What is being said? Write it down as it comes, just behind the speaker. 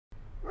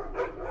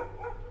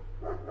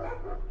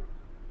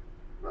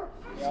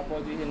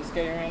supposed to be hitting the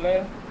skating ring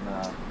later?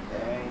 Nah.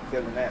 Yeah, I ain't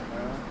feeling that,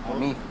 man. On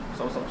me.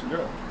 So what's up with your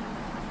girl?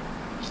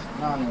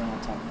 No, I don't even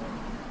want to talk about it.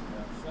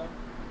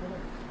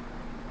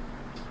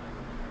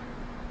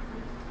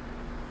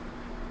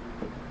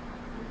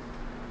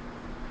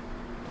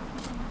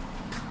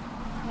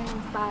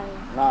 I'm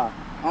sorry. Nah,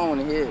 I don't want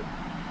to hear it.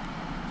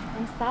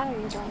 I'm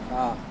sorry, though.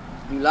 Nah,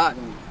 you lied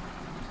to me.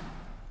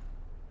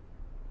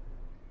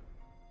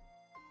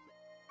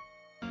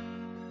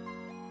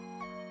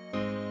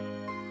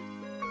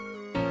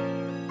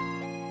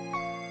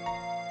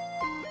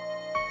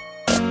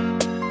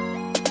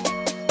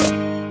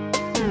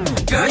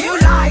 Girl, you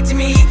lied to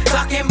me,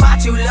 talking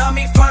about you love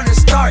me from the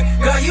start.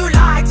 Girl, you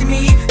lied to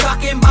me,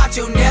 talking about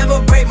you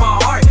never break my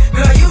heart.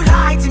 Girl, you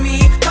lied to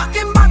me,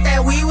 talking about that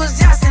we was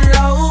just in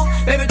love.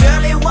 Baby girl,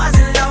 it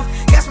wasn't love,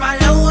 guess my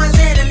love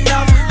wasn't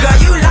enough. Girl,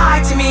 you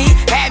lied to me,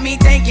 had me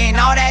thinking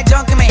all that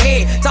junk in my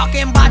head.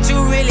 Talking about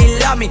you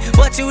really love me,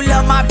 but you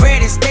love my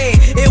bread instead.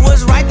 It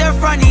was right there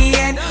from the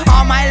end,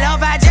 all my love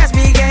had just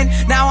begun.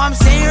 Now I'm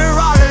sitting here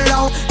all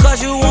alone,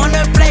 cause you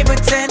wanna play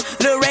pretend.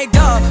 Lil' Rayy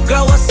Dubb,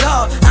 girl, what's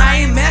up?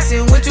 I ain't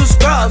messing with you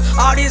scrubs.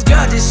 All these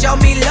girls just show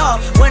me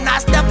love when I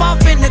step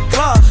off in the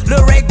club.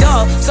 Lil' Rayy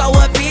Dubb, so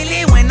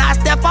appealing when I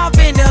step off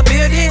in the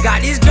building.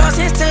 Got these girls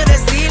hands to the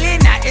ceiling,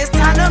 now it's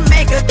time to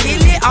make a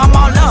kill it. I'm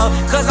all love,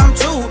 cause I'm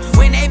true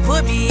when they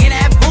put me in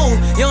that booth.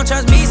 You don't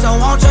trust me, so I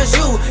won't trust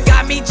you.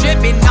 Got me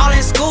tripping all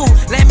in school,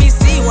 let me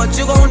see what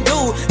you gon'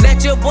 do.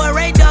 Let your boy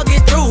Rayy Dubb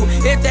get through.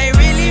 If they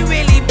really,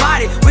 really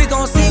bought it, we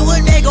gon' see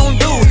what they gon'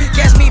 do.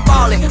 Catch me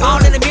ballin', all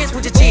in the midst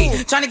with your chick,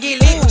 tryna get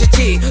lit with your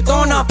chick,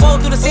 throwing up 4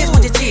 through the 6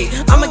 with your chick.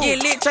 I'ma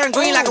get lit, turn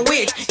green like a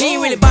witch. He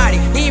ain't really bought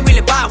it, he ain't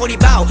really bought what he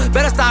bout.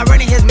 Better start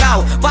running his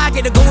mouth, before I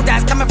get the goon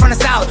that's coming from the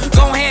south.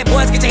 Go ahead,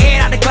 boys, get your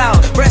head out the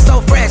cloud. Breath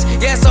so fresh,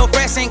 yeah, so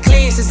fresh and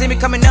clean. Since see me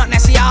coming up, now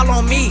she all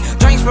on me.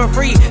 Drinks for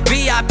free,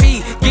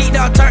 VIP, geeked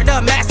up, turned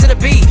up, max to the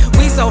beat.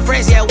 We so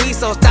fresh, yeah, we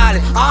so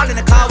stylish. All in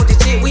the car with the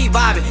chick, we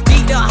vibing.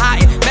 Geeked up,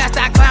 hot, mask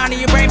that clown, and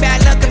you bring bad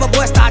luck if a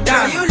boy start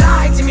down. Girl, you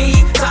lied to me,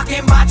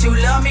 talking about you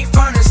love me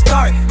from the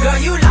start. Girl,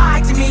 you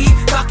lied to me,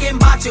 talking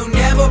about you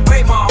never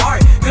break my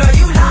heart. Girl,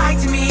 you lied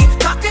to me,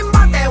 talking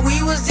about that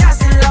we was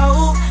just in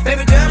love.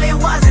 Baby girl, it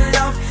wasn't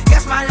love,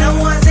 guess my love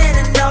wasn't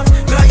enough.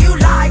 Girl, you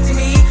lied to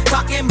me,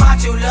 talking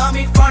about you love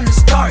me from the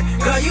start.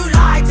 Girl, you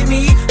lied to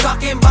me,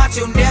 talking about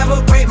you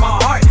never break my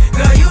heart.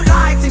 Girl, you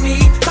lied to me,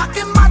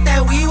 talking about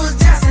that we was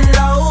just in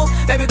love.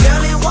 Baby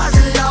girl, it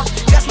wasn't love,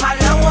 guess my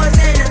love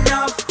wasn't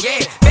enough.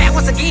 Yeah, bad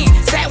once again,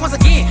 sad once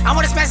again. I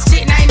wanna smash the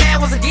shit and I ain't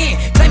mad once again.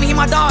 Claiming he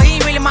my dog, he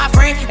ain't really my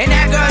friend. And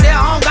that girl there,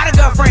 I don't got a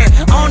girlfriend.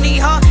 I don't need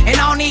her and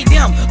I don't need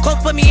them.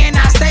 Coach put me in,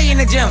 I stay in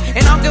the gym.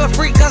 And I don't give a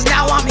freak cause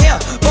now I'm here.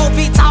 4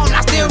 feet tall and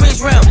I still reach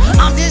rim.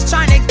 I'm just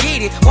trying to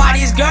get it, why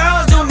these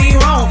girls do me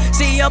wrong.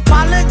 She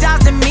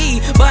apologized to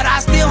me, but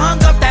I still hung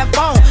up that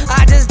phone.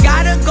 I just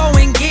gotta go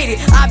and get it.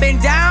 I've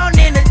been down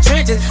in the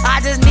trenches, I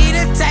just need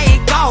to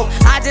take off.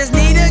 I just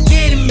need to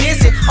get it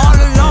missing all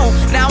alone.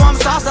 Now I'm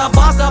sauced up,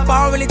 bossed up,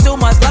 I don't really too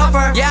much love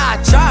her. Yeah,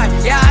 I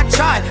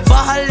tried,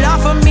 but her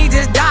love for me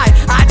just died.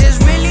 I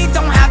just really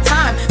don't have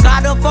time,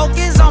 gotta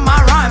focus on my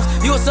rhymes.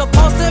 You're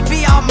supposed to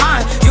be all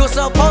mine, you're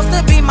supposed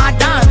to be my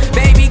dime.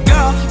 Baby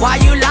girl, why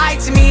you lied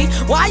to me?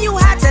 Why you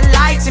had to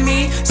lie to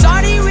me?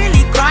 Shawty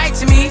really cried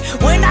to me,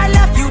 when I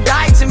left you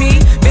died to me.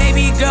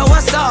 Baby girl,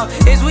 what's up?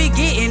 Is we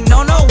getting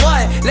don't know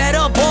what? Let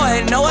a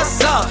boy know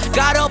what's up.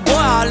 Got a boy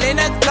all in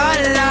a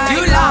color.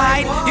 You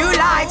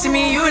lied to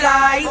me, you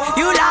lied.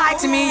 You lied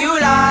to me, you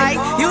lied.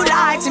 You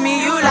lied to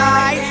me, you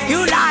lied.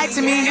 You lied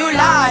to me, you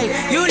lied.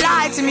 You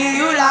lied to me,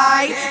 you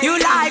lied. You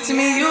lied to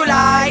me, you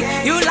lied.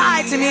 You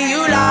lied to me,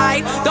 you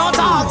lied. Don't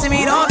talk to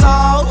me, don't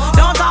talk.